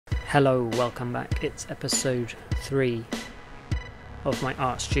Hello, welcome back. It's episode 3 of my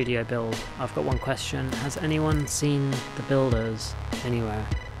art studio build. I've got one question. Has anyone seen the builders anywhere?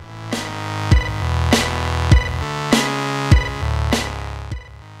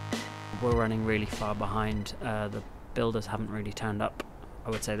 We're running really far behind. The builders haven't really turned up. I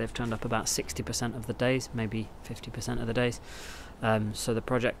would say they've turned up about 60% of the days, maybe 50% of the days. So the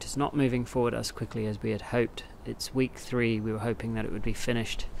project is not moving forward as quickly as we had hoped. It's week 3. We were hoping that it would be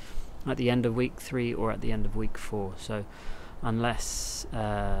finished at the end of week 3 or at the end of week 4. So unless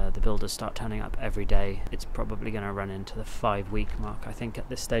the builders start turning up every day, it's probably going to run into the 5-week mark, I think, at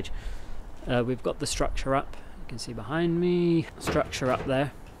this stage. We've got the structure up. You can see behind me, structure up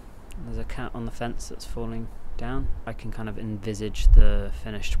there. There's a cat on the fence that's falling down. I can kind of envisage the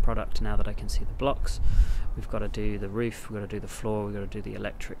finished product now that I can see the blocks. We've got to do the roof, we've got to do the floor, we've got to do the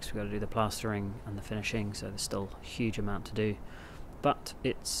electrics, we've got to do the plastering and the finishing, so there's still a huge amount to do. But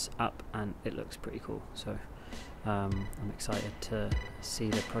it's up and it looks pretty cool, so I'm excited to see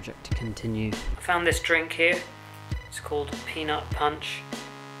the project continue. I found this drink here. It's called Peanut Punch.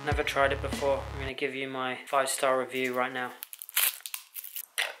 Never tried it before. I'm going to give you my 5-star review right now.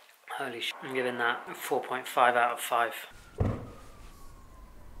 Holy shit, I'm giving that a 4.5 out of 5.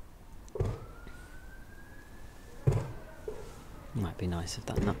 Might be nice if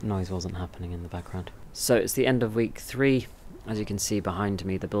that noise wasn't happening in the background. So it's the end of week 3. As you can see behind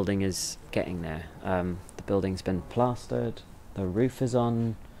me, the building is getting there. The building's been plastered, the roof is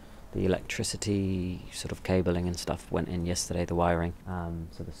on, the electricity sort of cabling and stuff went in yesterday, the wiring.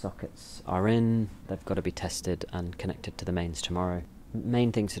 So the sockets are in, they've got to be tested and connected to the mains tomorrow.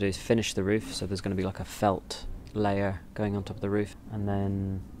 Main thing to do is finish the roof, so there's going to be like a felt layer going on top of the roof, and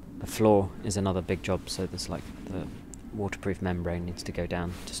then the floor is another big job, so there's like the waterproof membrane needs to go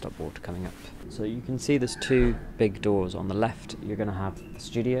down to stop water coming up. So you can see there's 2 big doors. On the left you're going to have the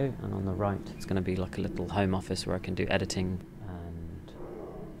studio, and on the right it's going to be like a little home office where I can do editing and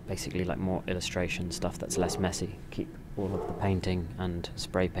basically like more illustration stuff that's less messy. Keep all of the painting and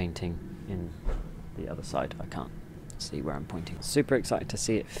spray painting in the other side. I can't see where I'm pointing. Super excited to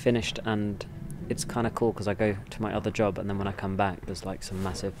see it finished, and it's kind of cool because I go to my other job and then when I come back there's like some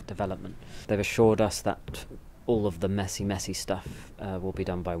massive development. They've assured us that all of the messy stuff will be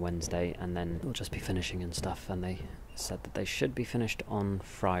done by Wednesday, and then we'll just be finishing and stuff, and they said that they should be finished on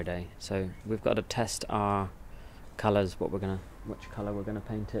Friday. So we've got to test our colours, which colour we're gonna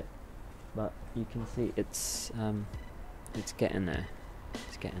paint it, but you can see it's getting there.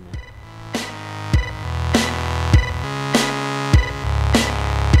 It's getting there.